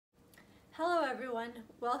everyone,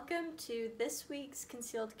 welcome to this week's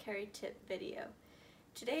concealed carry tip video.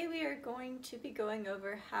 Today we are going to be going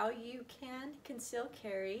over how you can conceal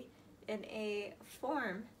carry in a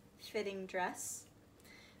form-fitting dress,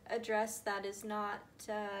 a dress that is not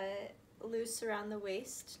loose around the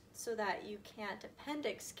waist so that you can't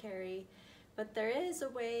appendix carry, but there is a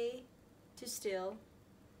way to still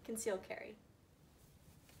conceal carry.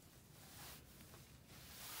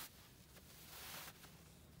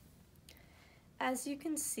 As you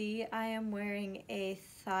can see, I am wearing a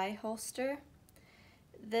thigh holster.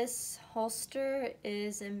 This holster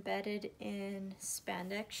is embedded in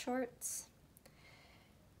spandex shorts.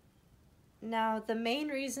 Now, the main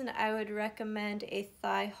reason I would recommend a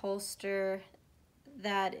thigh holster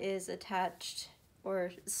that is attached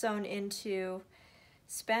or sewn into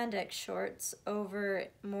spandex shorts over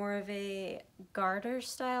more of a garter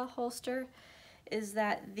style holster is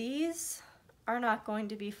that these are not going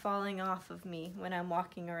to be falling off of me when I'm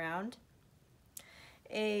walking around.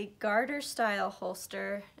 A garter style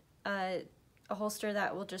holster, a holster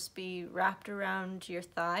that will just be wrapped around your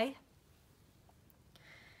thigh,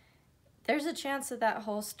 there's a chance that that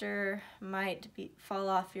holster might fall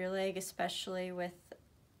off your leg, especially with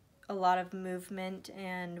a lot of movement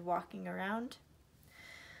and walking around.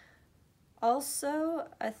 Also,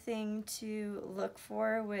 a thing to look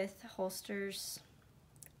for with holsters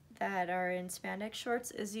that are in spandex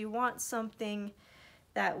shorts is you want something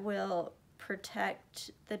that will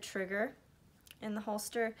protect the trigger in the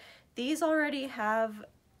holster. These already have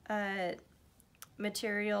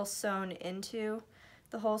material sewn into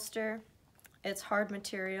the holster. It's hard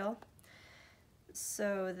material,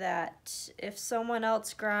 so that if someone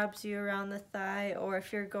else grabs you around the thigh, or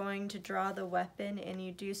if you're going to draw the weapon and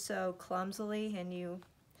you do so clumsily and you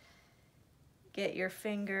get your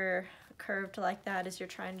finger curved like that as you're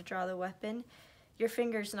trying to draw the weapon, your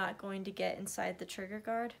finger's not going to get inside the trigger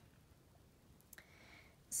guard.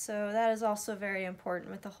 So that is also very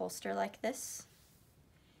important with a holster like this.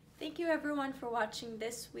 Thank you everyone for watching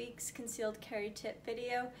this week's concealed carry tip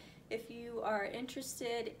video. If you are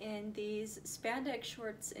interested in these spandex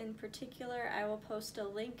shorts in particular, I will post a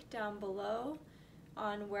link down below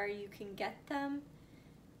on where you can get them.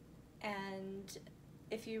 And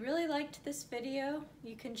if you really liked this video,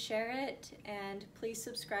 you can share it, and please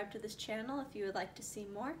subscribe to this channel if you would like to see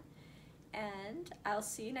more. And I'll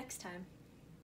see you next time.